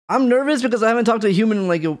I'm nervous because I haven't talked to a human in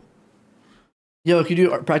like a... Yo, can you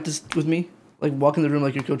do practice with me? Like walk in the room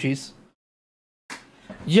like you're Cochise.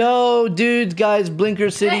 Yo, dude, guys, Blinker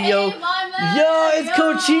City, yo. Yo, it's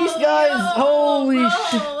Cochise, guys. Holy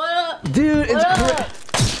shit. Dude, it's great.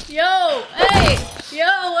 Yo, hey,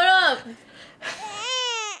 yo, what up?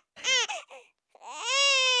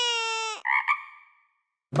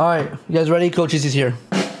 All right, you guys ready? Cochise is here.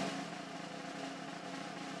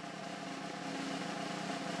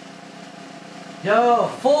 Yo,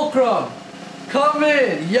 Fulcrum, come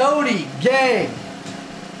in, Yodi, gang.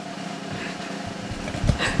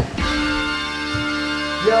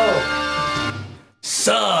 Yo.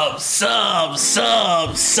 Sub.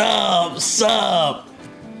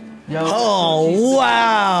 Yo. Oh,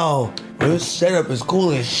 wow. This setup is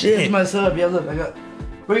cool as shit. Here's my sub. Yeah, look, I got...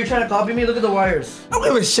 Bro, you trying to copy me? Look at the wires. I don't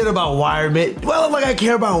give a shit about wire management. Well, like I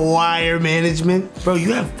care about wire management. Bro,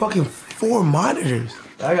 you have fucking 4 monitors.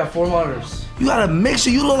 I got 4 monitors. You got a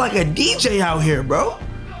mixer. You look like a DJ out here, bro.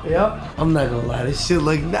 Yep. I'm not gonna lie. This shit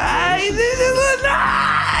look nice. This shit look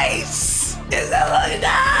nice. This shit look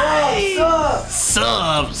nice.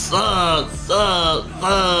 Sub,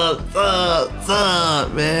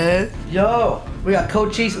 man. Yo, we got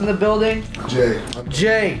Cochise in the building.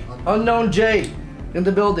 Jay, unknown Jay, in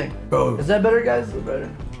the building. Bro, is that better, guys? Is it better?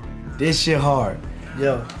 This shit hard.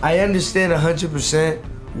 Yo, I understand 100%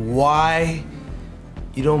 why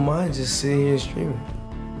you don't mind just sitting here and streaming.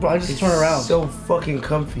 Bro, I just turn around. So fucking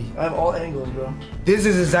comfy. I have all angles, bro. This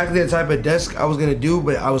is exactly the type of desk I was gonna do,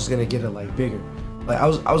 but I was gonna get it like bigger. Like I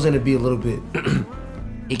was gonna be a little bit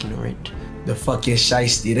ignorant. The fucking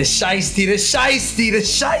shiesty.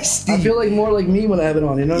 I feel like more like me when I have it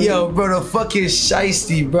on, you know? Yo, bro, the fucking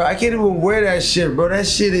shiesty, bro. I can't even wear that shit, bro. That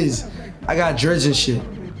shit is, I got dreads and shit.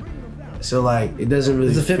 So like, it doesn't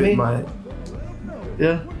really Does it fit me? my...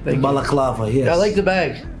 Yeah, thank you. Balaclava, yes. Yeah, I like the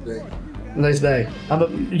bag. Nice bag.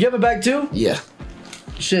 You have a bag too? Yeah.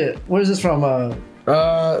 Shit, where is this from?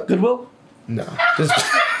 Goodwill? No.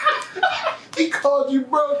 He called you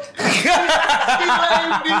broke. He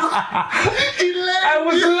lamed you. He lamed I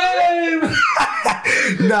was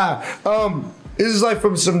lame. Nah, this is like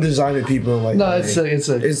from some designer people. Like, no, it's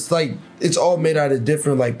like it's all made out of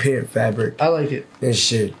different like parent fabric. I like it and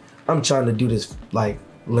shit. I'm trying to do this like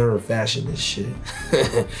learn fashion and shit.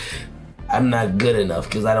 I'm not good enough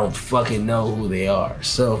because I don't fucking know who they are.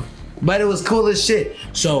 So, but it was cool as shit.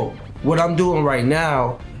 So what I'm doing right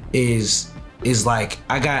now is like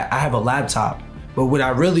I have a laptop, but what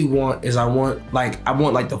I really want is I want like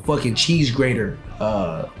the fucking cheese grater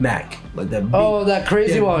Mac, like that big, that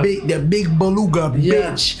crazy one, that big beluga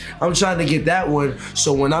bitch. I'm trying to get that one,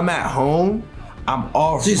 so when I'm at home, I'm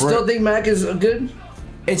off. So you still think Mac is good?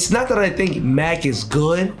 It's not that I think Mac is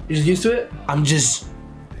good. You're just used to it? I'm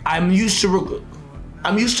used to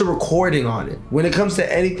recording on it. When it comes to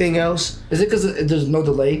anything else, is it because there's no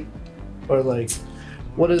delay, or like,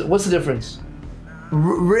 what's the difference?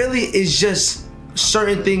 Really, it's just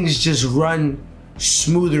certain things just run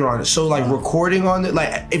smoother on it. So like recording on it,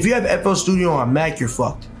 like if you have FL Studio on Mac, you're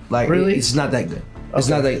fucked. Like really? It's not that good. It's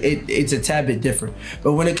not like it's a tad bit different.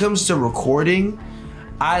 But when it comes to recording,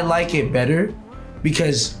 I like it better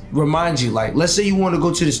because remind you, like let's say you want to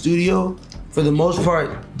go to the studio. For the most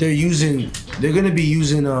part, they're gonna be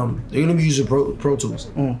using Pro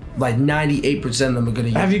Tools. Like 98% of them are gonna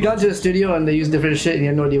use. Have you gone to the studio and they use different shit and you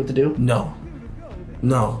have no idea what to do? No.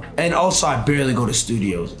 And also I barely go to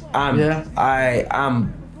studios. I'm a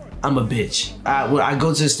bitch. When I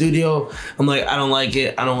go to the studio, I'm like, I don't like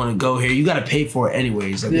it. I don't want to go here. You gotta pay for it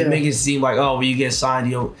anyways. Like they make it seem like, oh, when you get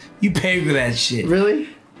signed, you pay for that shit. Really?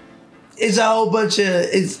 It's a whole bunch of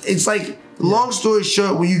it's like. Long story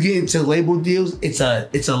short, when you get into label deals, it's a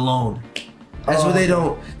loan. That's what they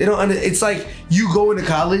don't it's like you go into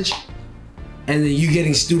college and then you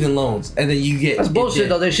getting student loans and then you get. That's bullshit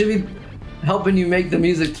though. They should be helping you make the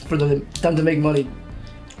music for them to make money.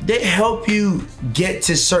 They help you get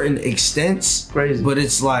to certain extents. Crazy. But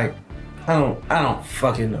it's like I don't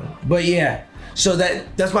fucking know. But yeah. So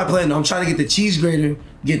that's my plan. I'm trying to get the cheese grater,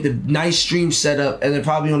 get the nice stream set up, and then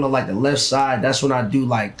probably on the left side, that's when I do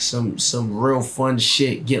like some real fun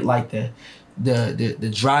shit. Get like the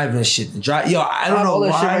driving shit. Yo, I don't know all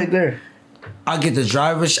that why. shit right there. I get the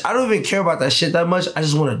driver. I don't even care about that shit that much. I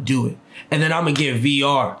just want to do it, and then I'm gonna get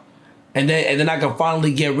VR, and then I can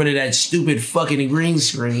finally get rid of that stupid fucking green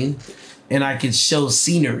screen, and I can show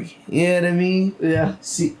scenery. You know what I mean? Yeah.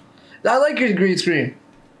 See, I like your green screen.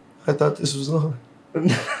 I thought this was on.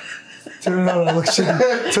 Turn it on. Look, shit.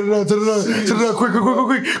 Turn it on. Quick.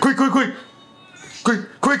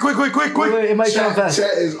 Wait, it might sound fast.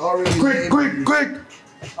 Chat is already quick.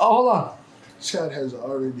 Oh, hold on. Chad has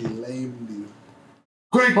already lamed you.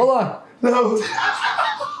 Quick. Hold on. No.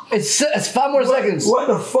 It's 5 more seconds. What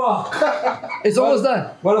the fuck? It's almost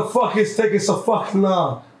done. Why the fuck is taking so fucking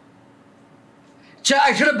long? Chat,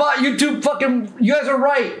 I should have bought YouTube fucking... You guys are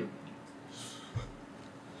right.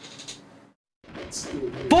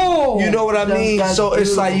 Boom! You know what I mean? So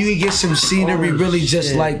it's like you can get some scenery Oh, really just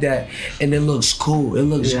shit. like that. And it looks cool. It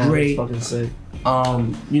looks great. Fucking sick.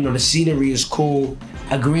 You know, the scenery is cool.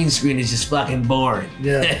 A green screen is just fucking boring.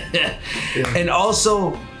 Yeah. And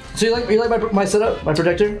also... So you like my setup? My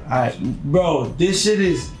projector? Alright, bro, this shit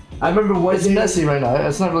is... I remember one It's day... messy right now.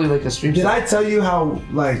 It's not really like a stream Did set. I tell you how,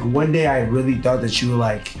 like, one day I really thought that you were,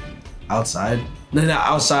 like, outside? No, not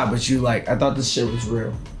outside, but you, like, I thought this shit was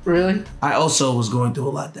real. Really? I also was going through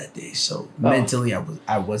a lot that day, so mentally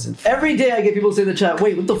I wasn't... Every day I get people say in the chat,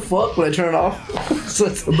 wait, what the fuck, when I turn it off? So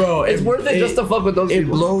it's worth it just to fuck with those It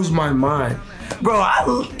people. blows my mind.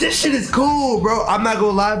 Bro, this shit is cool, bro. I'm not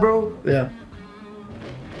gonna lie, bro. Yeah.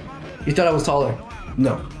 You thought I was taller.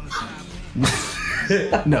 No.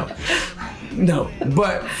 No.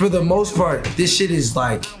 But for the most part, this shit is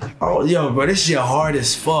like, oh, yo, bro, this shit hard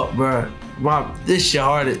as fuck, bro. This shit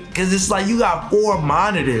hard, because it's like you got 4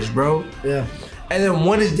 monitors, bro. Yeah. And then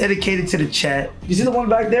one is dedicated to the chat. You see the one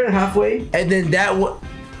back there halfway? And then that one,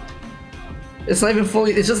 It's not even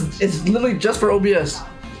fully, it's literally just for OBS.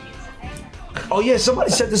 oh yeah,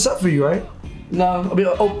 somebody set this up for you, right? No, I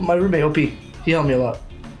mean, my roommate, OP. He helped me a lot.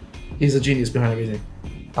 He's a genius behind everything.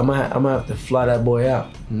 I'm gonna have to fly that boy out.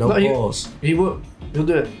 No pause. He will. He'll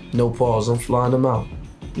do it. No pause. I'm flying him out.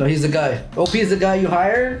 No, he's the guy. OP is the guy you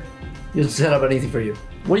hire. He'll set up anything for you.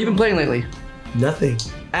 What have you been playing lately? Nothing.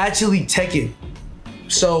 Actually, Tekken.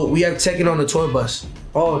 So we have Tekken on the tour bus.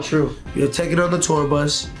 Oh, true. We have Tekken on the tour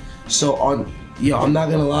bus. So I'm not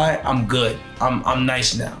gonna lie, I'm good. I'm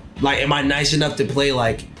nice now. Like, am I nice enough to play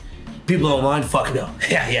like people online? Fuck no.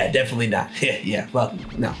 Yeah, definitely not. Yeah, fuck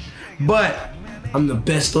no. But I'm the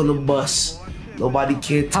best on the bus. Nobody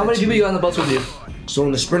can touch How many people me. you got on the bus with you? So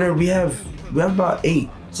on the Sprinter, we have about 8.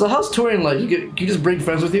 So how's touring like? Can you just bring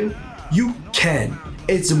friends with you? You can.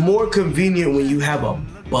 It's more convenient when you have a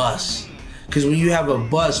bus. Because when you have a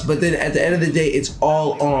bus, but then at the end of the day, it's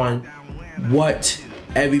all on what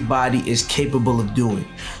everybody is capable of doing.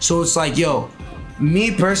 So it's like, yo,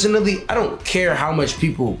 me personally, I don't care how much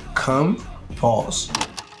people come. Pause.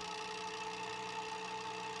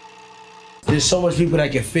 There's so much people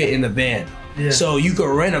that can fit in the van. Yeah. So you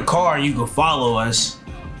could rent a car and you could follow us.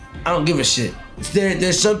 I don't give a shit.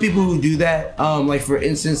 There's some people who do that. Like for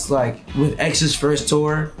instance, like with X's first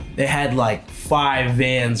tour, they had like 5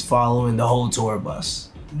 vans following the whole tour bus.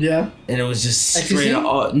 Yeah. And it was just XCC? straight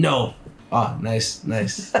up. No. Oh, nice.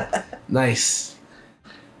 Nice.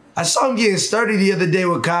 I saw him getting sturdy the other day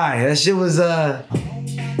with Kai. That shit was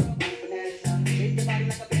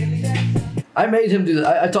I made him do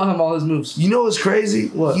that. I taught him all his moves. You know what's crazy?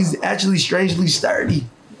 What? He's actually strangely sturdy.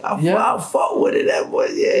 I fought with it, that boy.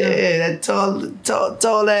 Yeah, that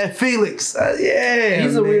tall ass Felix. Yeah,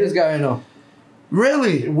 He's the man. weirdest guy I know.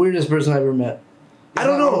 Really? Weirdest person I ever met. I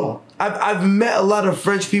don't know. I've met a lot of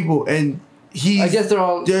French people, and I guess they're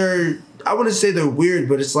all. I wouldn't say they're weird,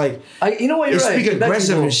 but it's like You know what? they You're right. speak Quebec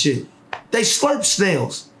aggressive people, and shit. They slurp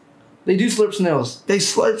snails. They do slurp snails. They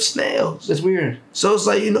slurp snails. That's weird. So it's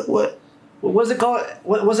like, you know what? What's it called?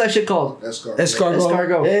 What's that shit called? Escargot.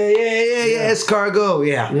 Escargot. Yeah, escargot.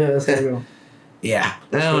 Yeah. Yeah, escargot. Yeah.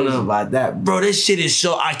 That's I don't crazy. know about that. Bro, this shit is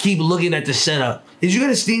so... I keep looking at the setup. Did you get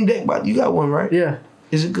a Steam Deck? You got one, right? Yeah.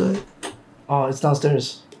 Is it good? Oh, it's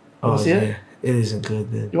downstairs. You want to see it? It isn't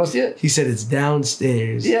good then. You want to see it? He said it's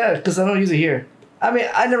downstairs. Yeah, because I don't use it here. I mean,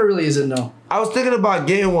 I never really use it, no. I was thinking about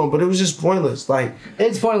getting one, but it was just pointless. Like,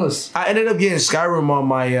 It's pointless. I ended up getting Skyrim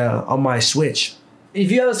on my Switch. If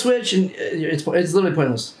you have a Switch, and it's literally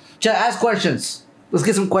pointless. Chat, ask questions. Let's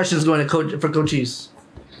get some questions going for Cochise.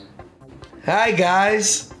 Hi,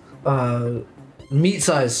 guys. Meat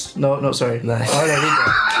size. No, sorry. Nice. I don't read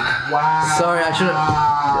that. Wow. Sorry, I shouldn't.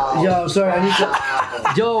 Yo, I'm sorry. I need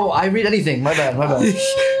to. Yo, I read anything. My bad.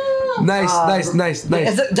 Nice.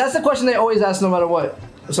 That's the question they always ask no matter what.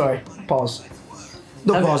 Sorry. Pause.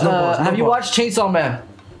 No pause. Have you watched Chainsaw Man?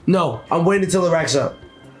 No, I'm waiting until it racks up.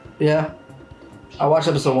 Yeah. I watched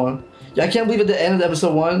episode 1. Yeah, I can't believe at the end of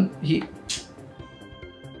episode 1, he...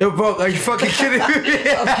 Yo, bro, are you fucking kidding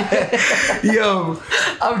me? Yo.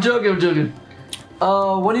 I'm joking.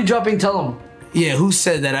 When are you dropping Tell Him? Yeah, who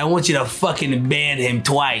said that? I want you to fucking ban him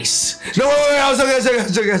twice. No, wait, I was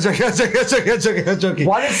joking.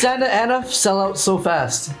 Why did Santa Ana sell out so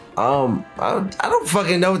fast? I don't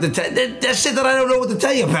fucking know what to tell. That shit that I don't know what to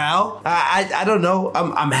tell you, pal. I don't know.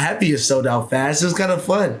 I'm happy it sold out fast. It was kind of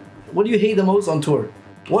fun. What do you hate the most on tour?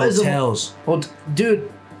 What is Hotels.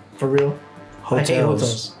 Dude, for real? Hotels. I hate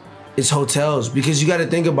hotels. It's hotels because you got to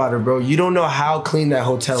think about it, bro. You don't know how clean that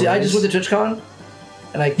hotel is. See, I just went to TwitchCon,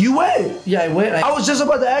 and You went? Yeah, I went. I was just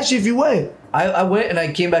about to ask you if you went. I went and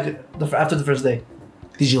I came back after the first day.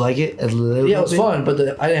 Did you like it? A little Yeah, it was bit? fun, but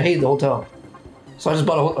I didn't hate the hotel. So I just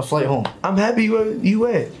bought a flight home. I'm happy you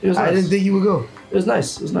went. It was nice. I didn't think you would go. It was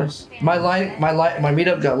nice. It was nice. My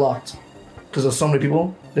meetup got locked because there's so many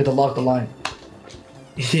people. They had to lock the line.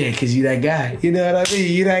 Yeah, cause you that guy. You know what I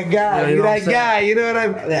mean? You that guy. Yeah, you know that what I'm guy. You know what I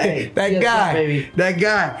mean? Hey, that yes, guy. baby. That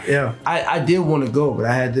guy. Yeah. I did want to go, but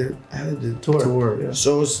I had to tour. Yeah.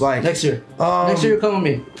 So it's like Next year. Next year, you come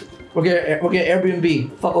with me. We'll get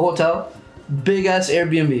Airbnb. Fuck a hotel. Big ass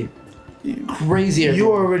Airbnb. Crazy Airbnb.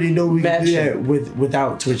 You already know we can do Mansion. that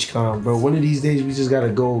without TwitchCon, bro. One of these days we just gotta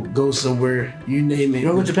go somewhere. You name it. You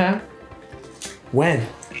wanna go to Japan? When?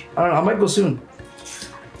 I don't know. I might go soon.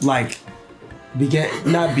 Like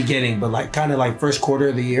not beginning, but like kind of like first quarter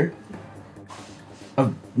of the year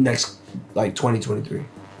of next like 2023.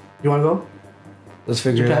 You wanna go? Let's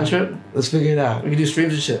figure Japan it out. trip? Let's figure it out. We can do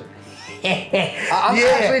streams and shit. I'm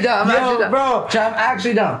Yeah. actually down. I'm Yo, actually down. bro. I'm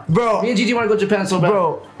actually down. Bro. Me and Gigi wanna go to Japan so bad.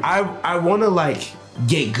 Bro, I want to like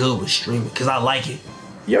get good with streaming because I like it.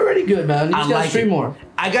 You're already good, man. You just I gotta like stream it. more.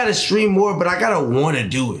 I gotta stream more, but I gotta want to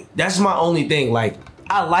do it. That's my only thing. Like,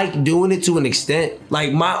 I like doing it to an extent.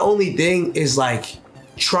 Like, my only thing is like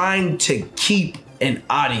trying to keep an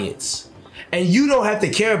audience. And you don't have to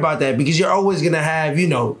care about that because you're always gonna have, you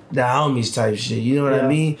know, the homies type shit. You know what I Yeah.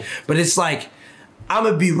 mean? But it's like, I'm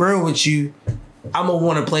gonna be real with you. I'm gonna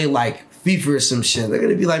want to play like FIFA or some shit. They're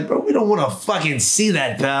gonna be like, bro, we don't want to fucking see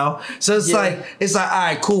that, pal. So it's Yeah. like, all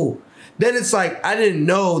right, cool. Then it's like, I didn't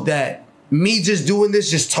know that me just doing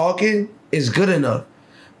this, just talking, is good enough.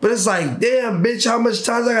 But it's like, damn, bitch, how much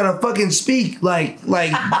times I gotta fucking speak? Like,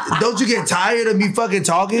 don't you get tired of me fucking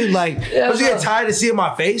talking? Like, Yeah, don't you no. get tired of seeing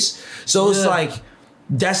my face? So it's Yeah. like,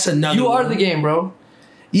 that's another You are one. the game, bro.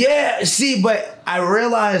 Yeah, see, but I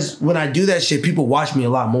realize when I do that shit, people watch me a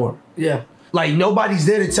lot more. Yeah. Like, nobody's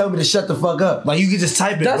there to tell me to shut the fuck up. Like, you can just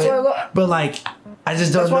type it. That's but, why I love- But like, I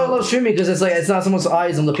just don't That's why I know. love streaming because it's like it's not someone's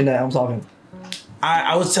eyes I'm looking at. I'm talking.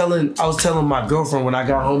 I was telling my girlfriend when I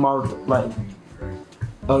got home, I was like,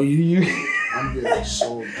 oh, you. I'm getting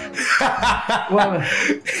so bad. What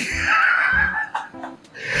happened?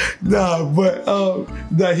 Nah, but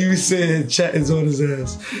nah, he was saying chat is on his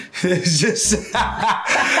ass. It's just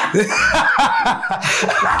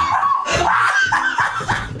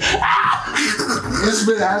It's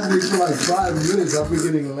been happening for like 5 minutes. I've been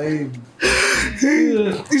getting lame.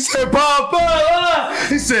 he said, Papa.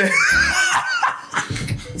 He said,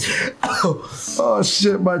 oh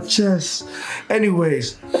shit, my chest.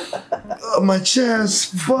 Anyways, my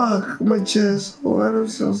chest. Fuck, my chest. Oh, I'm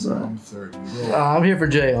so sorry. I'm 30. Bro. I'm here for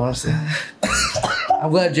Jay, honestly.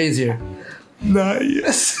 I'm glad Jay's here. Nah,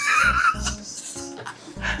 yes.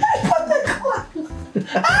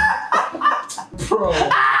 Bro.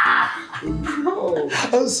 Bro.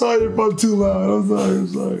 I'm sorry if I'm too loud. I'm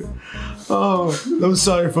sorry. Oh, I'm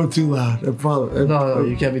sorry if I'm too loud. I promise. No,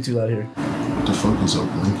 you can't be too loud here. What the fuck is up,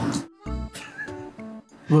 Blinker?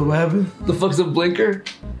 What happened? The fuck's a blinker?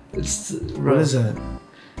 It's What is that?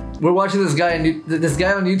 We're watching this guy on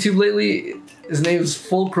YouTube lately. His name's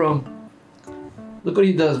Fulcrum. Look what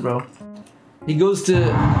he does, bro. He goes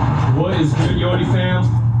to What is good, Yodi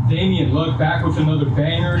fam? Damien Luck back with another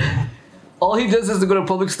banger. all he does is to go to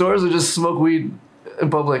public stores and just smoke weed in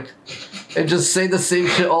public. And just say the same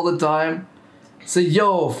shit all the time. Say,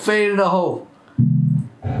 yo, fade in a hoe.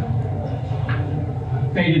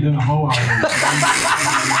 Faded in a hoe out here.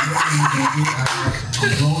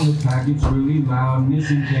 I'm blowing the packets really loud.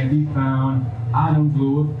 Missing can't be found. I done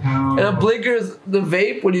blew a pound. And a blinker is the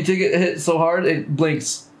vape. When you take it hit so hard, it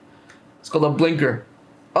blinks. It's called a blinker.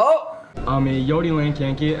 Oh! I'm in Yodi land,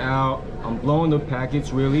 can't get out. I'm blowing the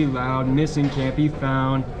packets really loud. Missing can't be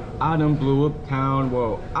found. I done blew a pound.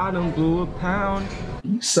 Whoa, I done blew a pound.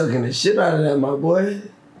 You sucking the shit out of that, my boy.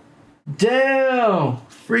 Damn!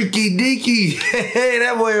 Freaky deaky. Hey,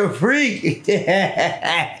 that boy a freak.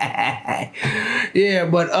 Yeah,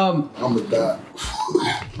 but I'm gonna die.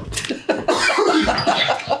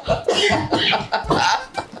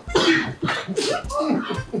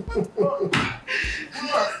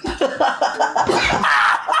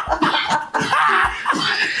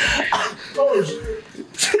 Oh shit.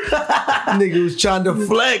 nigga was trying to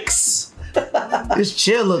flex. This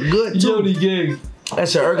chair look good too. Yodi gang.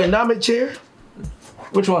 That's an ergonomic chair.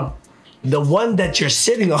 Which one? The one that you're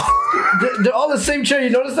sitting on. They're all the same chair. You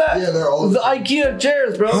notice that? Yeah, they're all the the IKEA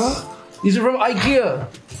chairs, bro. Huh? These are from IKEA.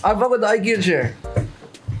 I fuck with the IKEA chair.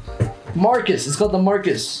 Marcus. It's called the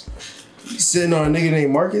Marcus. You sitting on a nigga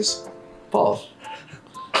named Marcus? Pause.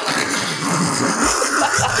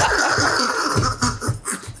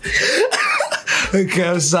 Okay,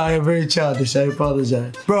 I'm sorry. I'm very childish. I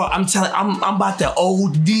apologize, bro. I'm about to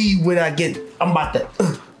OD when I get. I'm about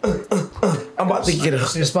to get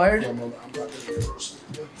it. Inspired?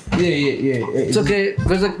 Yeah. It's okay.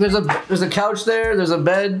 There's a couch there. There's a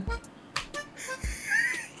bed.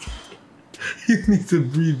 You need to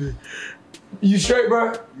breathe in. You straight,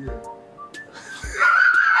 bro? Yeah.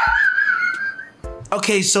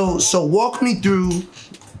 Okay, so walk me through,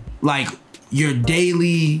 like, your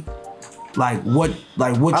daily, what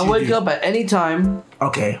I you wake do. up at any time.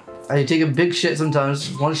 Okay. I take a big shit sometimes.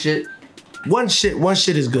 One shit. One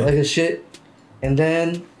shit is good. Like a shit. And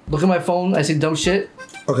then look at my phone. I see dumb shit.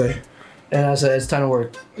 Okay. And I said, it's time to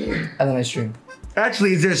work. And then I stream.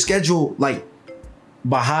 Actually, is there a schedule, like,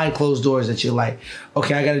 behind closed doors that you're like,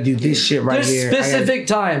 okay, I gotta do this shit right here. There's specific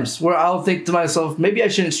times where I'll think to myself, maybe I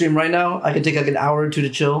shouldn't stream right now. I could take like an hour or two to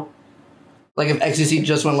chill. Like if XTC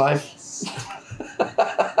just went live.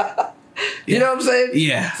 You know what I'm saying?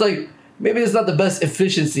 Yeah. It's like, maybe it's not the best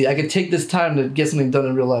efficiency. I could take this time to get something done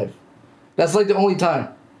in real life. That's like the only time.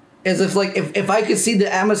 As if like, if I could see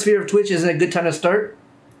the atmosphere of Twitch isn't a good time to start,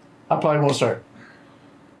 I probably won't start.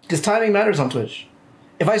 Because timing matters on Twitch.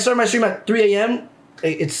 If I start my stream at 3 a.m.,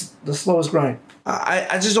 it's the slowest grind.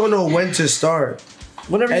 I just don't know when to start.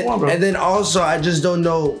 Whenever you want, bro. And then also, I just don't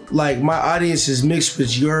know, like, my audience is mixed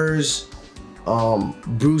with yours,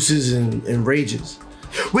 Bruce's, and Rage's.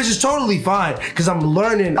 Which is totally fine, because I'm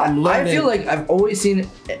learning. I feel like I've always seen,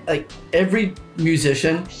 like, every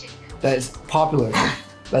musician that is popular,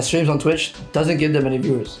 that streams on Twitch, doesn't give them any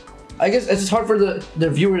viewers. I guess it's hard for their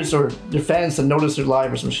viewers or their fans to notice they're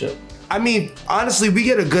live or some shit. I mean, honestly, we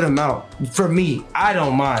get a good amount. For me, I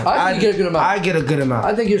don't mind. I think you get a good amount. I get a good amount.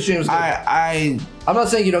 I think your stream is good. I'm not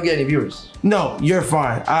saying you don't get any viewers. No, you're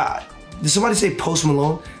fine. Did somebody say Post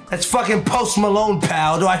Malone? That's fucking Post Malone,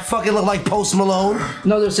 pal. Do I fucking look like Post Malone?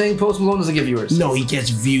 No, they're saying Post Malone doesn't get viewers. No, he gets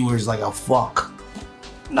viewers like a fuck.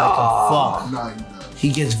 No. Like a fuck. No, he does. He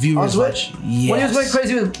gets viewers on Twitch? like, yes. When he was going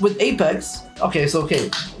crazy with Apex, okay,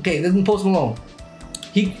 then Post Malone.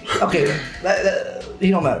 He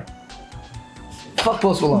don't matter. Fuck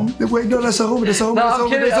Post Malone. Wait, no, that's a homie. That's a homie. No, I'm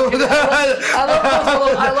kidding. I love Post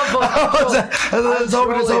Malone. I love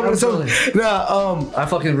Post Malone. That's a homie. Nah, I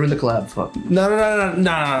fucking ruined the collab. Fuck. No.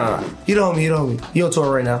 You know me. He on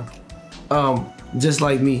tour right now. Just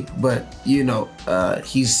like me, but you know,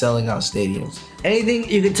 he's selling out stadiums. Anything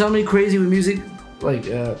you can tell me crazy with music? Like,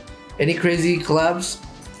 any crazy collabs?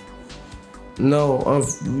 No,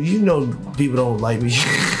 you know people don't like me.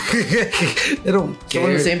 They don't care.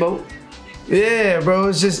 We're in the same boat? Yeah, bro.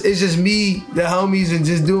 It's just me, the homies, and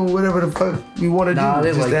just doing whatever the fuck we want to do,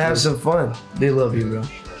 just like to have some fun. They love you, bro.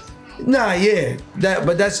 Nah, yeah.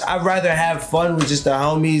 I'd rather have fun with just the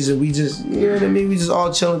homies, and we just, you know what I mean? We just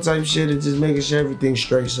all chilling type shit and just making sure everything's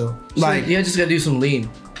straight. So like, you just gotta do some lean,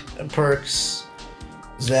 and perks,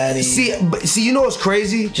 Zaddy. See, you know what's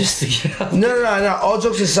crazy? No. All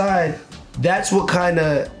jokes aside, that's what kind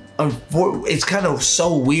of, it's kind of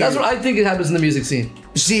so weird. That's what I think it happens in the music scene.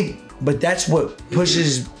 See, but that's what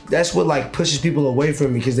pushes people away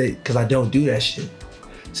from me because I don't do that shit.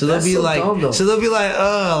 So they'll be like,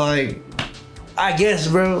 I guess,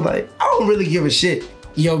 bro, like, I don't really give a shit.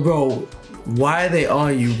 Yo, bro, why are they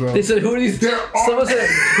on you, bro? They said, who are these? Someone said,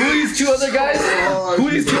 who are these two other guys? Who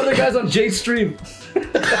are these two other guys on Jake's stream?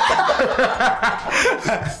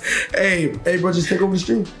 Hey, bro, just take over the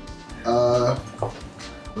stream.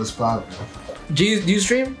 What's poppin'? Do you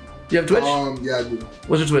stream? Do you have Twitch? Yeah, I do.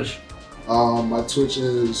 What's your Twitch? My Twitch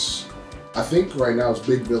is, I think right now it's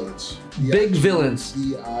Big Villains. Big Villains.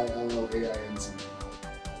 VILLAINZ.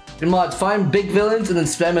 And mods, find Big Villains and then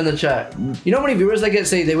spam in the chat. You know how many viewers I get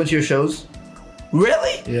say they went to your shows?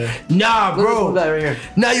 Really? Yeah. Nah, bro. Look at that right here.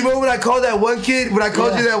 Nah, you remember when I called that one kid? When I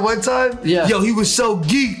called you that one time? Yeah. Yo, he was so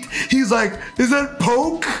geeked. He's like, is that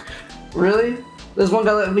Poke? Really? There's one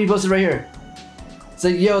guy that we posted right here. It's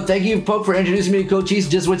like, yo, thank you, Poke, for introducing me to Cochise.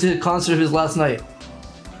 Just went to the concert of his last night.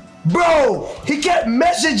 Bro, he kept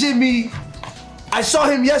messaging me. I saw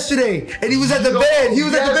him yesterday, and he was at the band. He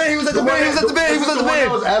was at the band. He was at the band. He was at the band. He was at the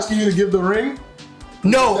band. I was asking you to give the ring.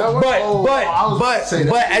 No, but as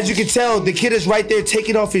as you can tell, the kid is right there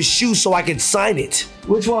taking off his shoes so I can sign it.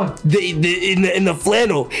 Which one? In the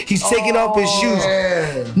flannel, he's taking off his shoes.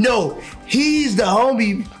 Man. No, He's the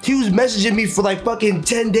homie. He was messaging me for like fucking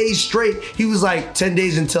 10 days straight. He was like 10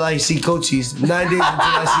 days until I see Cochise. 9 days until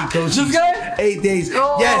I see Cochise. This guy? 8 days.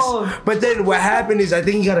 Oh. Yes. But then what happened is I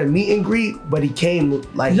think he got a meet and greet, but he came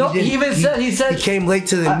like No, he he said he came late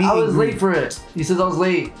to the meet I and was greet. late for it. He says I was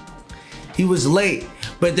late. He was late,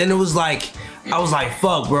 but then it was like I was like,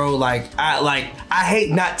 fuck, bro. I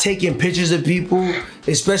hate not taking pictures of people,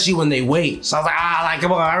 especially when they wait. So I was like,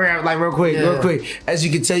 come on, hurry up, like real quick. As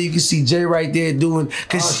you can tell, you can see Jay right there doing,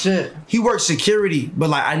 cause he works security, but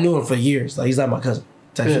like I knew him for years. Like he's like my cousin.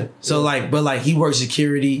 Type shit. So but he works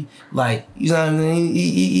security, like you know what I mean.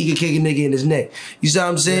 He could kick a nigga in his neck. You see what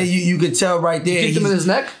I'm saying? Yeah. You could tell right there. You kicked him in his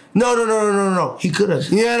neck? No. He could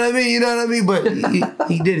have. You know what I mean? But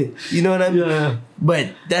he didn't. You know what I mean? Yeah.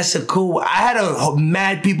 But that's a cool. I had a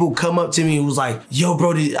mad people come up to me and was like, "Yo,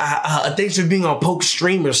 bro, thanks for being on Poke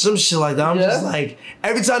Stream or some shit like that." I'm just like,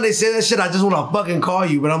 every time they say that shit, I just want to fucking call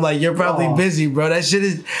you. But I'm like, you're probably busy, bro. That shit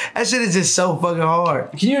is just so fucking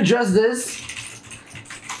hard. Can you address this?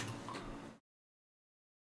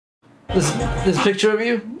 This picture of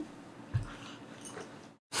you?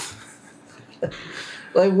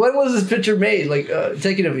 Like, when was this picture made? Like,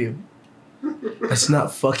 taken of you? That's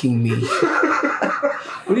not fucking me.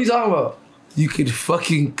 What are you talking about? You could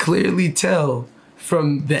fucking clearly tell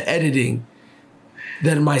from the editing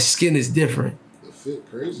that my skin is different. The fit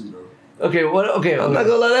crazy though. Okay, what? Okay, I'm not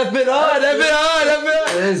gonna let that fit hard. That fit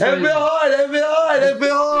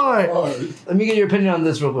hard. Let me get your opinion on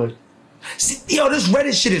this real quick. See, yo, this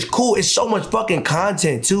Reddit shit is cool. It's so much fucking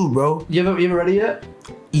content too, bro. You haven't read it yet?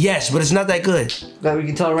 Yes, but it's not that good. That we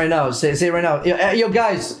can tell right now. Say it right now. Yo,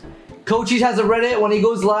 guys, Cochise has a Reddit. When he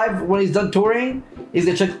goes live, when he's done touring, he's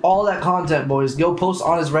gonna check all that content, boys. Go post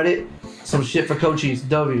on his Reddit some shit for Cochise.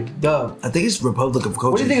 Dub. I think it's Republic of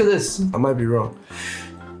Cochise. What do you think of this? I might be wrong.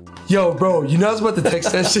 Yo, bro, you know I was about to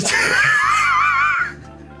text that shit.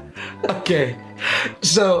 Okay,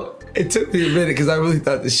 so it took me a minute because I really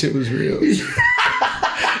thought this shit was real.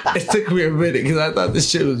 It took me a minute because I thought this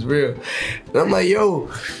shit was real. And I'm like, yo,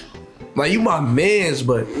 like you my mans,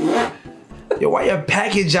 but yo, why your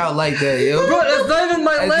package out like that, yo? Bro, that's not even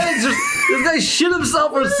my legs. This guy shit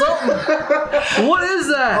himself or something. What is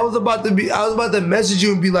that? I was about to message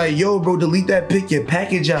you and be like, yo, bro, delete that pic, your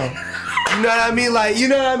package out. You know what I mean? Like, you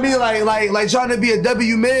know what I mean? Like trying to be a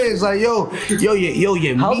W man's like, yo, how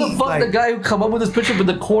the fuck like, the guy who come up with this picture with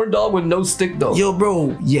the corn dog with no stick though? Yo,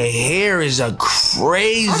 bro, your hair is a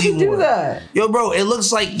crazy How do you do that? Yo, bro, it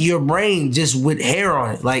looks like your brain just with hair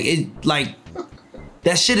on it.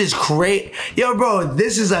 That shit is crazy. Yo, bro,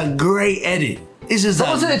 this is a great edit. This is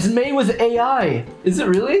Someone said it's made with AI. Is it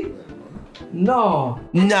really? No.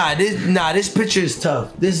 Nah, this picture is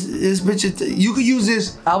tough. This picture, you could use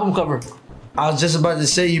this album cover. I was just about to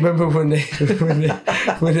say, you remember when they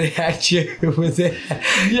hacked you? They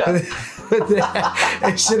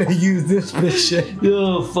should have used this picture.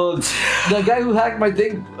 Yo, fuck. The guy who hacked my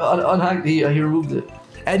thing, unhacked, he removed it.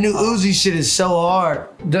 That new Uzi shit is so hard.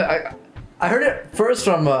 I heard it first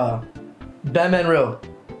from Batman Real.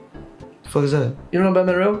 The fuck is that? You don't know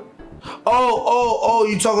Batman Real? Oh,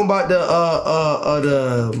 you talking about the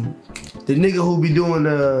nigga who be doing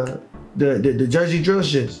the Jersey drill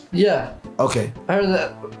shits? Yeah. Okay. I heard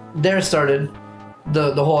that there started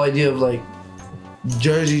the whole idea of like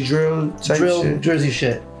Jersey drill type shit. Jersey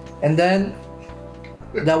shit. And then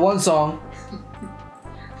that one song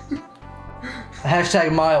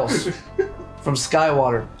hashtag Miles from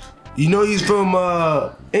Skywater. You know he's from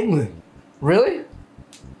England. Really?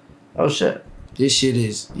 Oh shit. This shit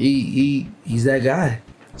is he's that guy.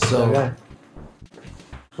 So that guy.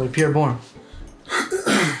 Like Pierre Bourne.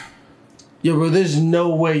 Yo, bro, there's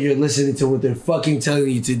no way you're listening to what they're fucking telling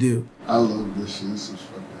you to do. I love this shit. This is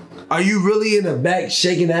fucking lit. Are you really in the back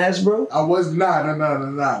shaking ass, bro? I was not.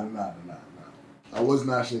 No. I was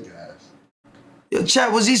not shaking ass. Yo,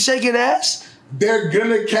 Chad, was he shaking ass? They're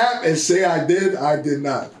gonna cap and say I did. I did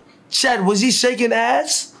not. Chad, was he shaking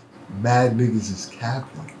ass? Mad niggas is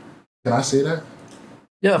capping. Can I say that?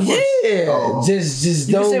 Yeah, of course. Yeah. Oh. Just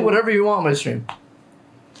You don't can say whatever you want on my stream.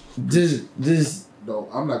 Just. No,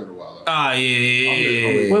 I'm not gonna wild out. Ah,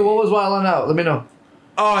 yeah. Wait, what was wilding out? Let me know.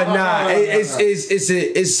 Oh, nah. No.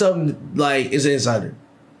 It's something like, it's an insider.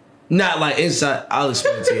 Not like inside. I'll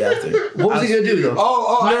explain it to you after. What was he gonna do though?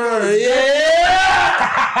 No, yeah.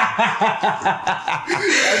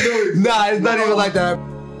 Nah, it's not even like that.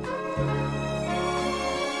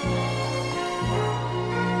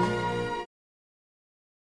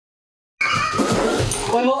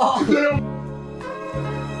 Wait, hold on.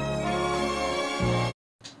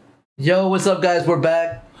 Yo, what's up, guys? We're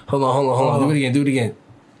back. Hold on. Do it again.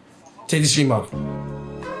 Take the stream off.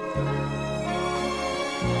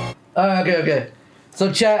 Alright, okay.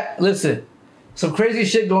 So chat, listen. Some crazy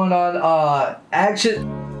shit going on. Action.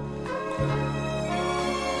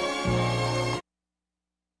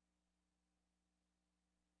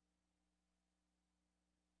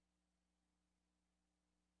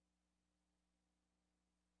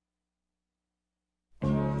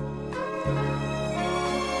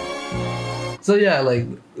 So yeah, like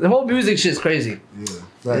the whole music shit's crazy.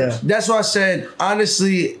 Yeah. That's why I said,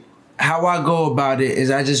 honestly, how I go about it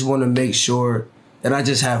is I just want to make sure that I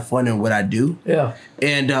just have fun in what I do. Yeah.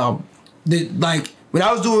 And like when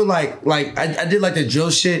I was doing like I did like the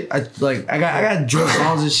drill shit. I got drill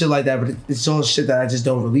songs and shit like that, but it's all shit that I just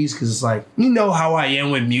don't release because it's like, you know how I am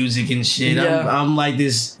with music and shit. Yeah. I'm like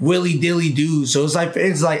this willy dilly dude. So it's like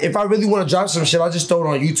if I really want to drop some shit, I'll just throw it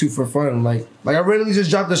on YouTube for fun. Like I randomly just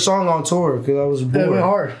dropped a song on tour because I was bored. It went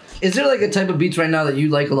hard. Is there like a type of beats right now that you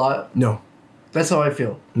like a lot? No. That's how I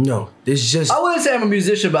feel. No. It's just I wouldn't say I'm a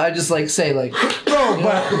musician, but I just like say like, bro,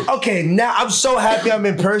 but okay, now I'm so happy I'm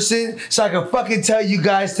in person so I can fucking tell you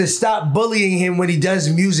guys to stop bullying him when he does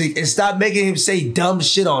music and stop making him say dumb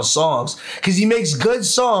shit on songs. Cause he makes good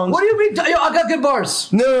songs. what do you mean? Yo, I got good bars.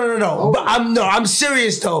 No. Oh. But I'm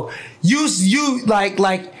serious though. You like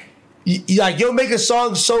you'll make a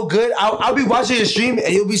song so good. I'll be watching your stream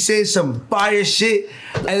and you'll be saying some fire shit,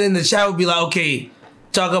 and then the chat will be like, okay,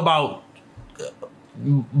 talk about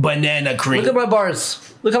banana cream. Look at my bars.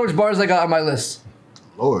 Look how much bars I got on my list.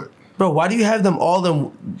 Lord. Bro, why do you have them all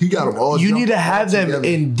them? He got them all. You need to jumped have them together.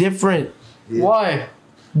 in different Why?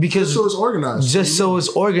 because Just so it's organized. just so it's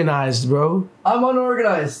organized, bro. I'm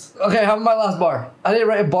unorganized. Okay, how about my last bar? I didn't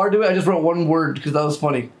write a bar to it. I just wrote one word because that was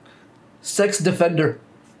funny. Sex defender.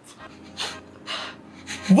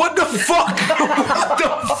 What the fuck?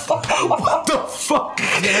 What the fuck?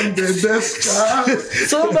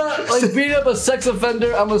 Something about like beating up a sex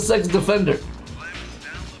offender. I'm a sex defender.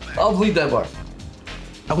 I'll delete that bar.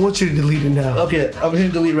 I want you to delete it now. Okay, I'm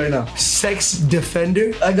hitting delete right now. Sex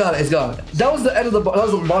defender? I got it. It's gone. That was the end of the. That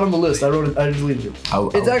was the bottom of the list. I wrote it. I deleted it.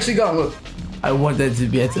 It's actually gone. Look. I want that to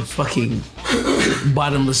be at the fucking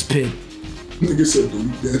bottomless pit. Nigga said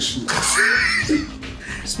delete that shit.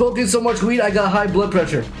 Smoking so much weed, I got high blood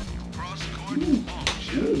pressure.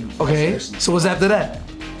 Okay, so what's after that?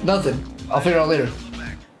 Nothing. I'll figure it out later.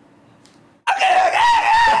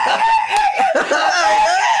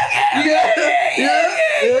 Yeah.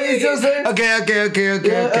 You see what I'm saying?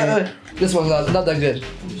 Okay. This one's not that good.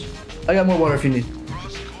 I got more water if you need.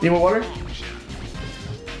 Need more water?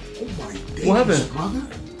 Oh my days, What happened? brother?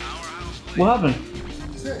 What happened?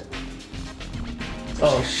 What's that?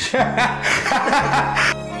 Oh shit.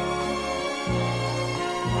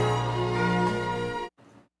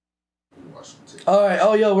 All right.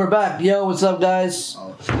 Oh, yo, we're back. Yo, what's up, guys?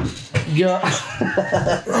 Yo.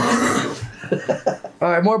 All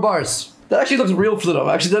right, more bars. That actually looks real for them.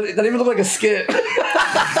 Actually, that even look like a skit.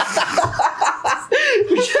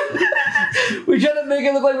 We tried to make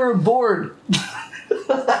it look like we were bored. They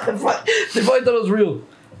probably thought it was real.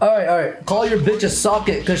 All right. Call your bitch a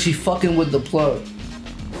socket because she fucking with the plug.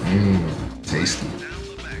 Tasty.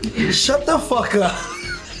 Shut the fuck up.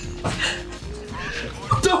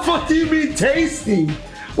 What the fuck do you mean tasty?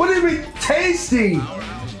 What do you mean tasty? 6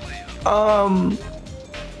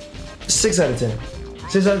 out of 10.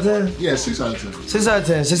 6 out of 10? Yeah, 6 out of 10. 6 out of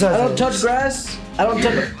 10. 6 out I of 10. don't touch grass. I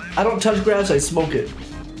don't touch grass. I smoke it.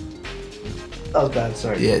 That was bad.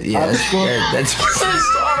 Sorry. Yeah. That's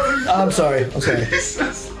I'm sorry.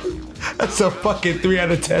 that's a fucking 3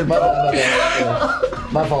 out of 10, My bro. bad. Yeah.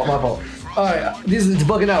 My fault. All right, this is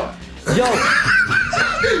bugging out. Yo,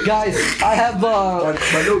 guys, I have My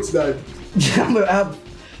notes died. I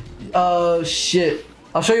have shit.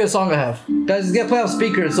 I'll show you a song I have. Guys, it's gonna play on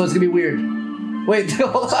speakers, so it's gonna be weird. Wait,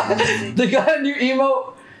 hold on. They got a new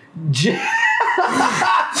emote.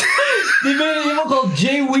 They made an emote called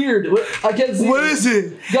J Weird. I can't see What is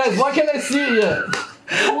it? Guys, why can't I see it yet?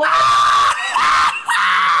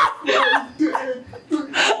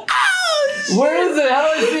 Where is it? How do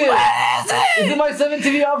I see it? Is it my 7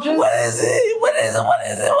 TV options? What is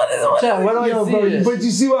it? Chat, where do I see it? But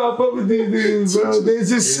you see why I fuck with these dudes, bro? They're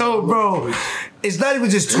just so, bro. It's not even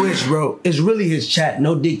just Twitch, bro. It's really his chat,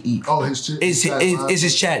 no dick eat. Oh, his shit. It's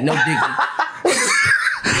his chat, no dick eat.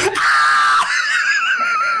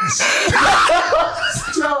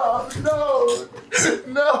 Stop!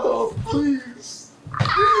 No, please.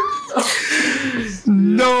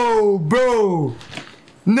 No, bro.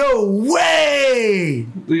 No way!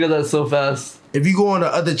 We got that so fast. If you go on the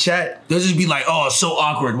other chat, they'll just be like, "Oh, it's so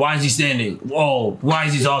awkward. Why is he standing? Oh, why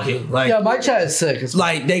is he talking?" Like, Yeah, my chat is sick. It's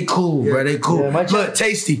like they cool, bro. They cool. Yeah, my chat- Look,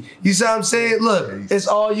 tasty. You see what I'm saying? Look, it's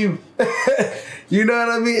all you. You know what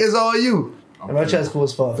I mean? It's all you. my chat's cool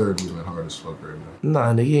as fuck. Third wheeling hard as fuck right now.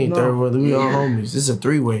 Nah, nigga, you ain't third whether we all homies. This is a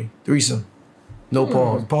threesome. No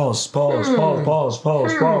pause. Pause.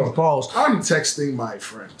 I'm texting my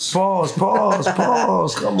friends. Pause.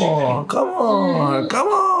 Come on.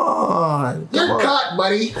 You're caught,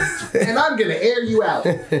 buddy, and I'm gonna air you out.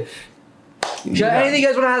 Anything you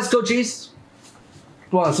guys want to ask Cochise?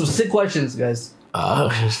 Come on, some sick questions, guys.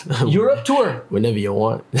 Europe tour. Whenever you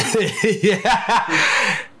want.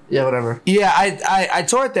 Yeah, whatever. Yeah, I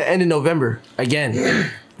tour at the end of November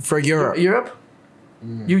again for Europe. Europe?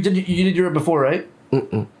 You did Europe before, right?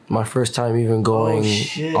 My first time even going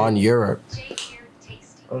on Europe.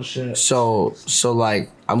 Oh shit. So like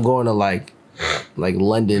I'm going to like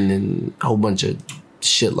London and a whole bunch of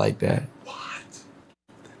shit like that.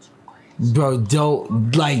 Bro,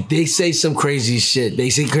 don't, like, they say some crazy shit.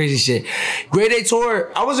 They say crazy shit. Grade A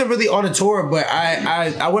tour, I wasn't really on a tour, but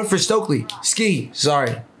I went for Stokely. Ski,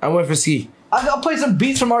 sorry. I went for ski. I'll play some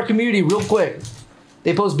beats from our community real quick.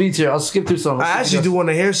 They post beats here. I'll skip through some. I actually do want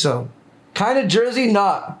to hear some. Kind of Jersey,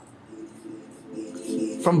 not.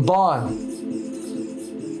 From Bond.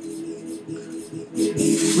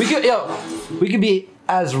 We could be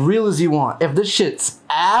as real as you want. If this shit's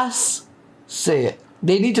ass, say it.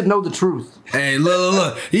 They need to know the truth. Hey,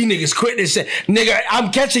 look. You niggas quit this shit. Nigga,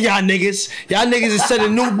 I'm catching y'all niggas. Y'all niggas is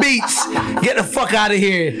sending new beats. Get the fuck out of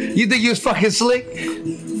here. You think you was fucking slick?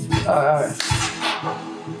 Alright.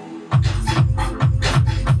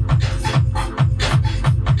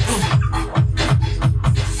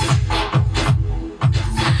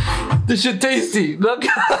 This shit tasty. Look.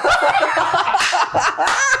 Yeah,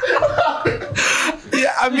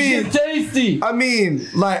 I mean, this shit tasty. I mean,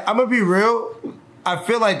 like, I'm gonna be real. I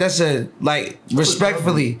feel like that's a, like,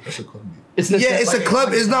 respectfully. That's a club beat. It's It's a club.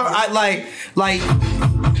 It's not, like.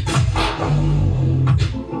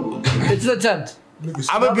 It's an attempt.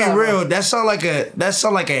 I'm gonna be real. That sound like a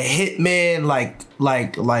Hitman, like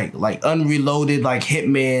unreloaded, like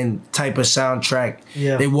Hitman type of soundtrack.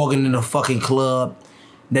 Yeah. They walking in a fucking club.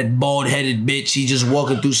 That bald headed bitch, he just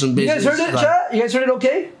walking through some bitches. You guys heard it, like, chat? You guys heard it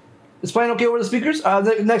okay? It's playing okay over the speakers?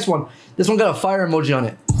 The next one. This one got a fire emoji on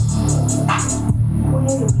it.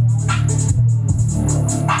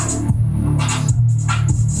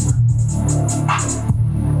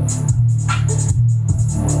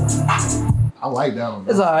 I like that one.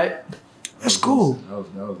 It's alright. That's cool. That was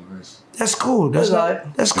nice. That's cool. That's It's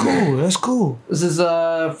alright. That's cool. That's cool. This is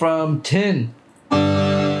from Tin.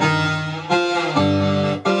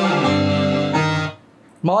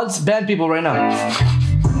 Mods, ban people right now.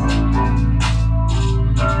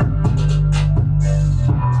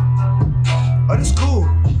 Oh, that's cool.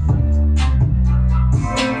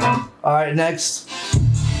 Alright, next.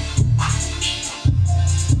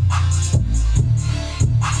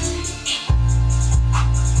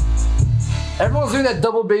 Everyone's doing that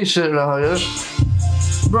double bass shit now, yeah?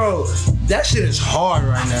 Bro, that shit is hard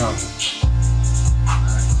right now.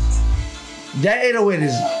 That 808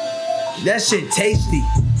 is, that shit tasty.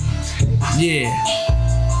 Yeah.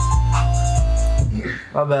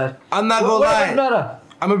 My bad. I'm not gonna lie. What's better?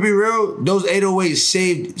 I'm gonna be real. Those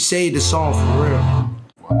 808s saved the song for real.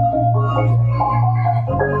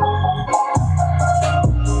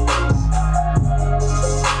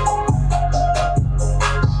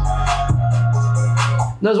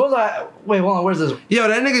 There's one that wait, hold on, where's this? Yo,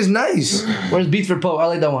 that nigga's nice. Where's Beats for Poe? I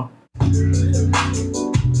like that one.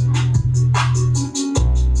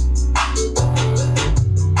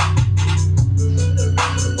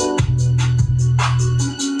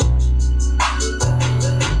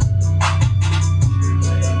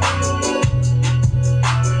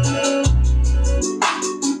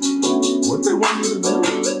 What they want you to do?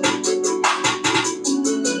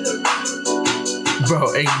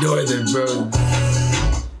 Bro, ignore them, bro.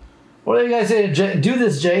 What are you guys saying? Do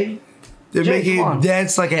this, Jay. They're Jay, making come on. him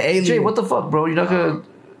dance like an alien. Jay, what the fuck, bro? You're not gonna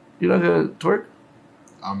twerk?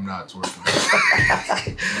 I'm not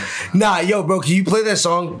twerking. Nah, yo, bro, can you play that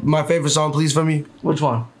song, my favorite song, please, for me? Which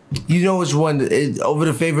one? You know which one, over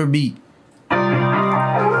the favorite beat. This one?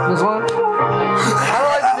 I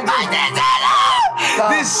don't like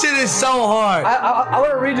the This shit is so hard. I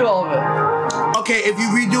want to redo all of it. Okay, if you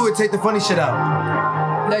redo it, take the funny shit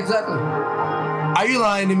out. Yeah, exactly. Are you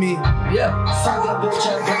lying to me? Yeah.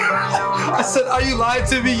 I said, are you lying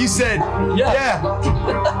to me? You said, Yeah.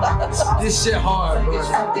 This shit hard, bro.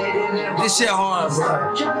 This shit hard,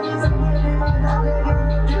 bro.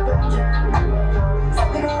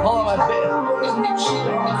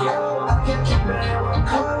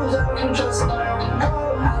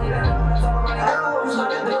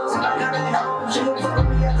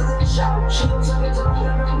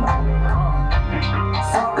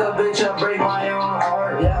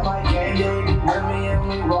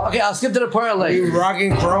 Okay, I'll skip to the part like You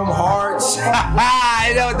rocking chrome hearts.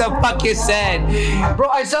 I know what the fuck you said. bro,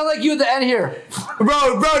 I sound like you at the end here.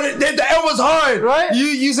 Bro, the end was hard. Right?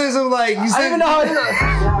 You said something like you said I don't even know how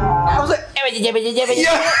I was like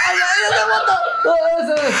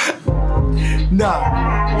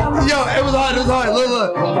Nah. Yo, it was hard,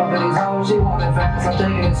 Look.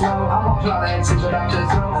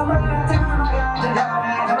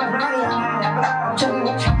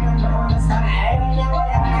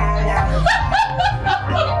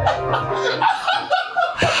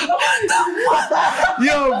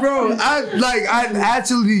 Yo, bro, I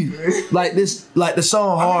actually like this, like the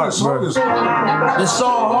song hard, bro. The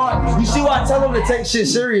song hard. You see why I tell them to take shit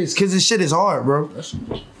serious? Cause this shit is hard, bro.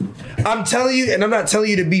 I'm telling you, and I'm not telling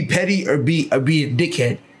you to be petty or be a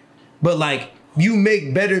dickhead, but like you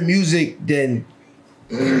make better music than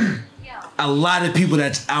a lot of people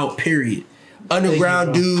that's out. Period.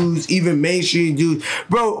 Underground dudes, even mainstream dudes,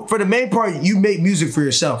 bro. For the main part, you make music for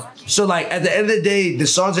yourself. So like at the end of the day, the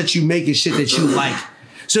songs that you make is shit that you like.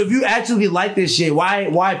 So if you actually like this shit,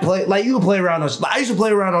 why play? Like you can play around on. I used to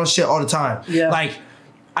play around on shit all the time. Yeah. Like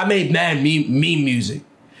I made mad meme music,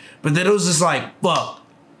 but then it was just like fuck.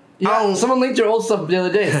 Yeah, someone linked your old stuff the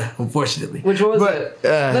other day. Unfortunately. Which one was it?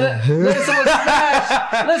 Let someone smash.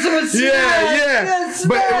 Let someone smash. Yeah.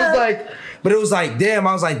 Smash. But it was like, damn,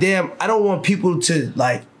 I was like, damn, I don't want people to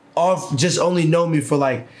like just only know me for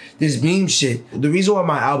like this meme shit. The reason why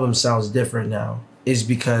my album sounds different now is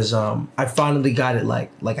because I finally got it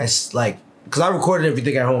because I recorded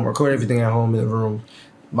everything at home. In the room.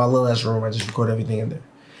 My little ass room. I just recorded everything in there.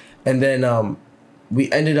 And then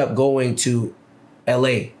we ended up going to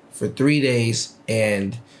LA for 3 days,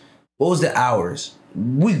 and what was the hours?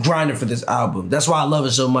 We grinded for this album. That's why I love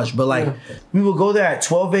it so much. But like, we would go there at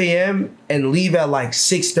 12 a.m. and leave at like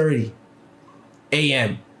 6:30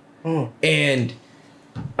 a.m. And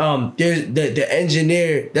there's the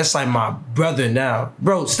engineer. That's like my brother now,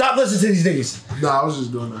 bro. Stop listening to these niggas. Nah, I was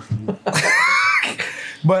just doing that for you.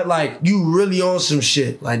 But like, you really on some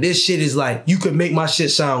shit. Like this shit is like, you could make my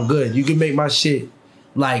shit sound good. You can make my shit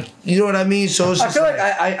like, you know what I mean? So it's I just feel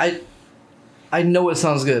like I know it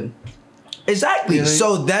sounds good. Exactly. You know?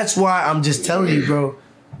 So that's why I'm just telling you, bro.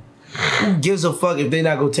 Who gives a fuck if they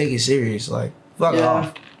not gonna take it serious? Like, fuck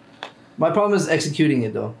off. My problem is executing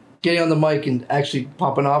it though. Getting on the mic and actually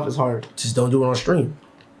popping off is hard. Just don't do it on stream.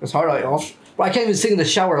 It's hard. Bro, I can't even sing in the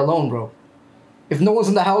shower alone, bro. If no one's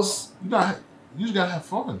in the house, You just gotta have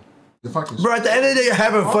fun. If I can. Bro, at the end of the day, you're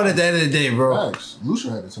having fun at the end of the day, bro. Facts. Lucia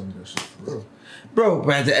had to tell me that shit for real. Bro,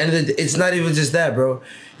 but at the end of the day, it's not even just that, bro.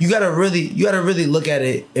 You gotta really look at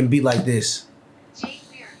it and be like this.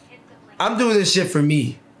 I'm doing this shit for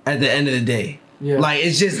me at the end of the day. Yeah. Like,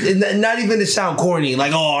 it's not even to sound corny.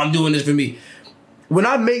 Like, oh, I'm doing this for me. When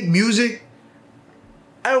I make music,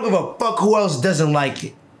 I don't give a fuck who else doesn't like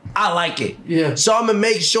it. I like it. Yeah. So I'm gonna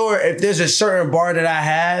make sure if there's a certain bar that I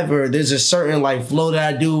have, or there's a certain like flow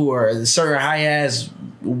that I do, or a certain high ass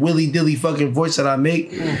willy dilly fucking voice that I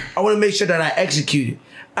make, I want to make sure that I execute it.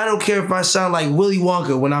 I don't care if I sound like Willy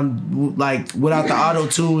Wonka when I'm like without the auto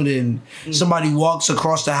tune and somebody walks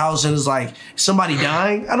across the house and it's like somebody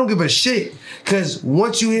dying. I don't give a shit, because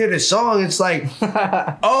once you hear the song, it's like,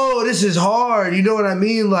 oh, this is hard. You know what I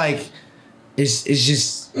mean? Like, it's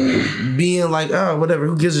just being like, oh, whatever.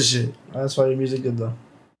 Who gives a shit? that's why your music good though.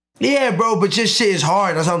 Yeah, bro, but your shit is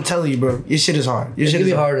hard. That's what I'm telling you, bro. Your shit is hard. Your It shit can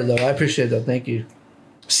is be hard. harder though. I appreciate that. Thank you.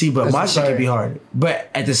 See, but That's my shit can sorry. be hard. But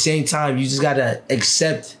at the same time, you just gotta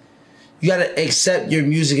accept. You gotta accept your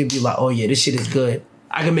music and be like, oh yeah, this shit is good.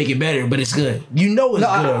 I can make it better, but it's good. You know it's No,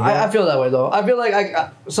 good, bro. I feel that way though. I feel like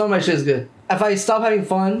some of my shit is good. If I stop having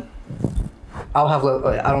fun, I'll have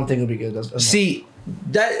like, I don't think it'll be good. See,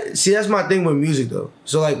 that's my thing with music though.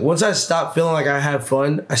 So like, once I stop feeling like I have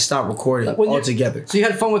fun, I stop recording Like, when you- altogether. So you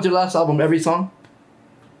had fun with your last album, every song?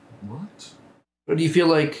 What? Or do you feel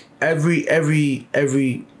like Every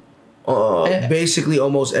basically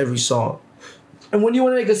almost every song. and when you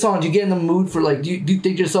want to make a song, do you get in the mood for like do you think to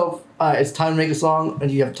yourself it's time to make a song and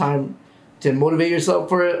do you have time to motivate yourself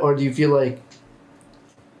for it, or do you feel like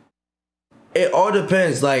It all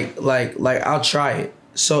depends. Like I'll try it.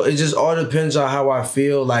 So it just all depends on how I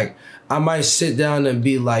feel. Like I might sit down and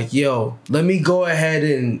be like, yo, let me go ahead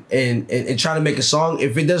and try to make a song.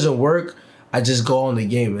 If it doesn't work, I just go on the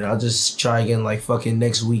game and I'll just try again like fucking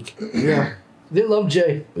next week. yeah. They love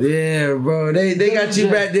Jay. Yeah, bro. They got you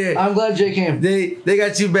back there. I'm glad Jay came. They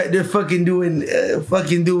got you back there fucking doing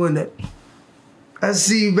that. I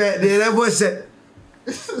see you back there. That boy said,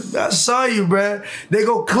 I saw you, bro. They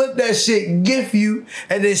go clip that shit, gift you,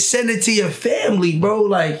 and then send it to your family, bro.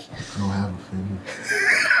 Like, I don't have a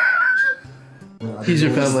family. He's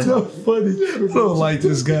your family. so funny. I don't like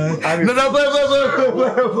this guy. No,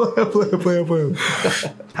 play.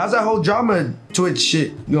 How's that whole drama Twitch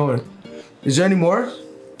shit going? Is there any more?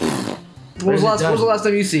 What was the last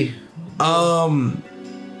time you see?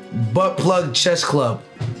 Butt plug chess club,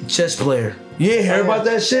 chess player. You ain't hear about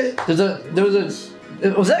that shit?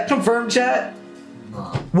 Was that confirmed, chat?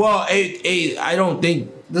 Well, I don't think.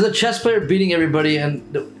 There's a chess player beating everybody, and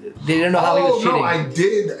they didn't know how he was cheating. No, I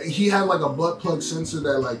did. He had like a butt plug sensor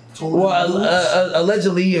that like told. Well,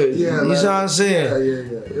 allegedly, yeah, you know what I'm saying?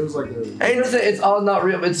 Yeah. It was like a. It's all not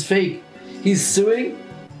real. It's fake. He's suing.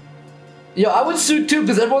 Yo, I would sue too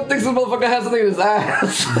because everyone thinks this motherfucker has something in his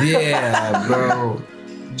ass. Yeah, bro.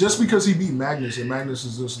 Just because he beat Magnus, and Magnus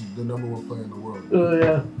is just the #1 player in the world. Oh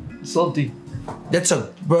yeah, salty. That's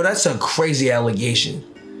a crazy allegation.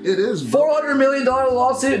 It is, bro. $400 million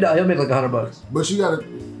lawsuit. No, he'll make like $100. But you gotta,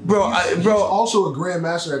 he's also a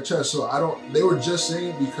grandmaster at chess, so I don't. They were just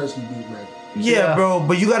saying because he beat Magnus. Yeah, bro,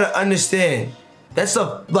 but you gotta understand. That's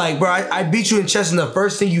like, bro, I beat you in chess, and the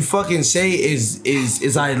first thing you fucking say is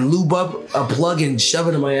I lube up a plug and shove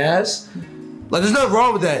it in my ass. Like, there's nothing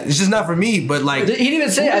wrong with that. It's just not for me. But like, he didn't even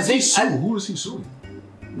say. Who is he suing?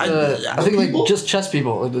 I think like just chess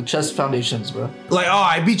people, like the chess foundations, bro. Like, oh,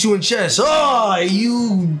 I beat you in chess. Oh,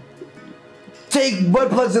 you take butt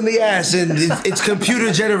plugs in the ass, and it's computer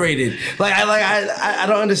generated. Like, I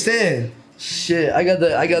don't understand. Shit, I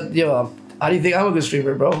got yo. How do you think I'm a good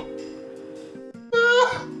streamer, bro?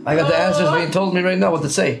 I got the answers being told me right now what to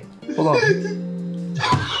say. Hold on.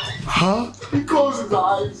 Huh? He closed his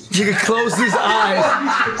eyes. He closed his eyes.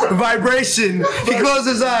 Vibration. He closed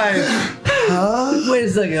his eyes. Huh? Wait a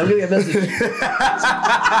second, I'm getting a message.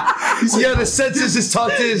 Yeah, the senses just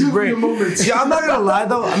talked to his brain. Yeah, I'm not gonna lie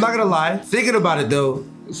though. Thinking about it though,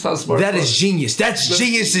 Sounds smart. that is genius. That's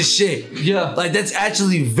genius as shit. Yeah. Like, that's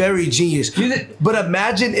actually very genius. But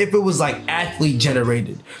imagine if it was like athlete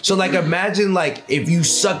generated. So like, imagine like if you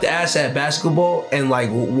sucked ass at basketball and like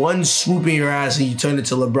one swoop in your ass and you turned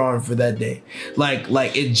into LeBron for that day.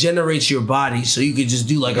 Like it generates your body so you could just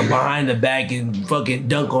do like a behind the back and fucking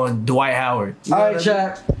dunk on Dwight Howard. All right,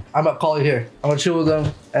 chat. I'm gonna call you here. I'm gonna chill with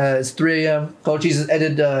them. It's 3 a.m. Cochise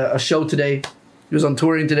edited a show today. He was on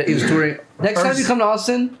touring today. He was touring. Next time you come to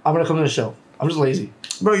Austin, I'm gonna come to the show. I'm just lazy.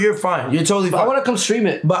 Bro, you're fine. You're totally fine. I want to come stream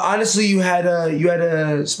it. But honestly, you had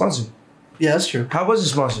a sponsor. Yeah, that's true. How was the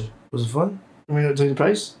sponsor? Was it fun? You mean tell you the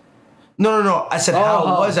price? No. I said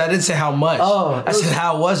how was it? I didn't say how much. I said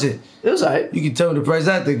how was it? It was alright. You can tell me the price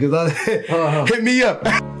after, because hit me up.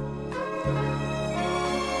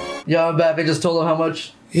 Yeah, I'm back. I just told him how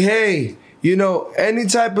much. Hey, you know, any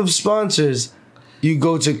type of sponsors, you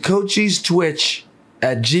go to Cochise Twitch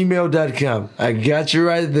at gmail.com. I got you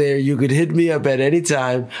right there. You could hit me up at any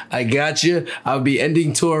time. I got you. I'll be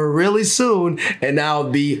ending tour really soon, and I'll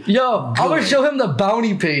be I'm gonna show him the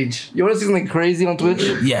bounty page. You wanna see something crazy on Twitch?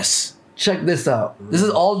 Yes. Check this out. This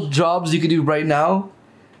is all jobs you can do right now.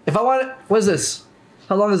 If I want, what is this?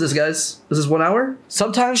 How long is this, guys? Is this 1 hour?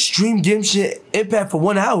 Sometimes Stream Genshin Impact for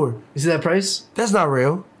 1 hour. You see that price? That's not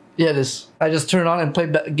real. Yeah, it is. I just turn on and play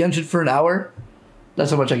Genshin for an hour.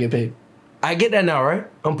 That's how much I get paid. I get that now, right?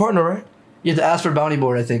 I'm partner, right? You have to ask for bounty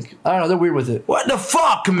board, I think. I don't know. They're weird with it. What the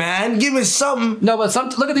fuck, man? Give me something. No, but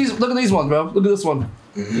look at these ones, bro. Look at this one.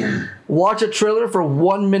 Watch a trailer for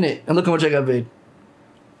 1 minute and look how much I got paid.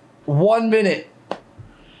 1 minute.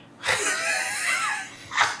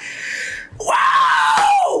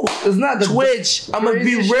 Wow! Isn't that the Twitch? I'm gonna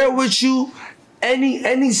be real with you.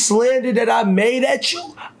 Any slander that I made at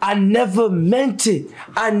you, I never meant it.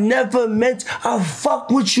 I fuck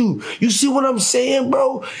with you. You see what I'm saying,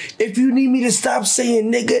 bro? If you need me to stop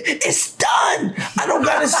saying nigga, it's done. I don't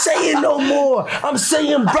gotta say it no more. I'm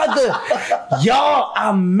saying brother. Y'all,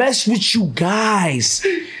 I mess with you guys.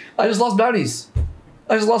 I just lost bounties.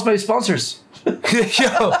 I just lost my sponsors.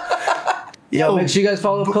 Yo, make sure you guys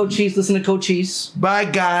follow Cochise. Listen to Cochise. Bye,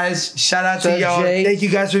 guys. Shout out to y'all. Jay. Thank you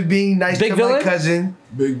guys for being nice Big to Villain? my cousin.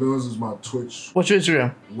 Big Bills is my Twitch. What's your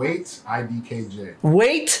Instagram? Wait, IDKJ.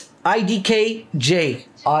 Wait IDKJ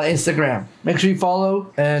on Instagram. Make sure you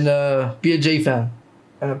follow and be a J fan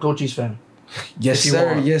and a Cochise fan. Yes,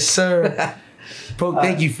 sir. Yes, sir. Poke,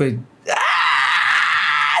 thank you for.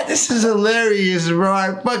 This is hilarious, bro.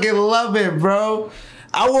 I fucking love it, bro.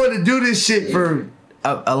 I want to do this shit for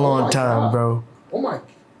a long time, bro. Oh my.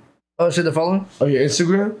 Oh shit, they're following? Oh, your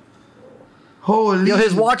Instagram? Holy. Yo,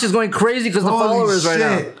 his watch is going crazy because the Holy followers right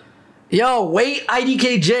now. shit. Yo, wait,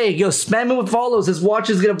 IDKJ. Yo, spam him with follows. His watch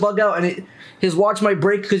is gonna bug out, and his watch might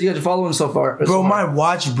break because you guys are following so far. Bro, my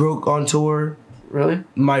watch broke on tour. Really?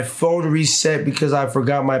 My phone reset because I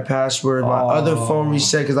forgot my password. My other phone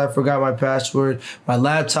reset because I forgot my password. My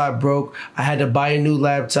laptop broke. I had to buy a new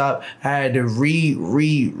laptop. I had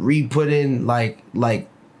to put in like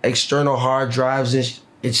external hard drives and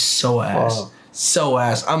it's so ass. So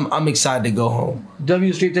ass. I'm excited to go home.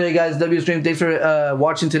 W stream today, guys. W stream. Thanks for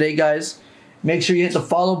watching today, guys. Make sure you hit the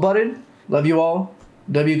follow button. Love you all.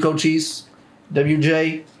 W Cochise,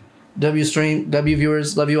 WJ, W stream, W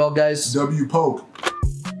viewers. Love you all, guys. W Poke.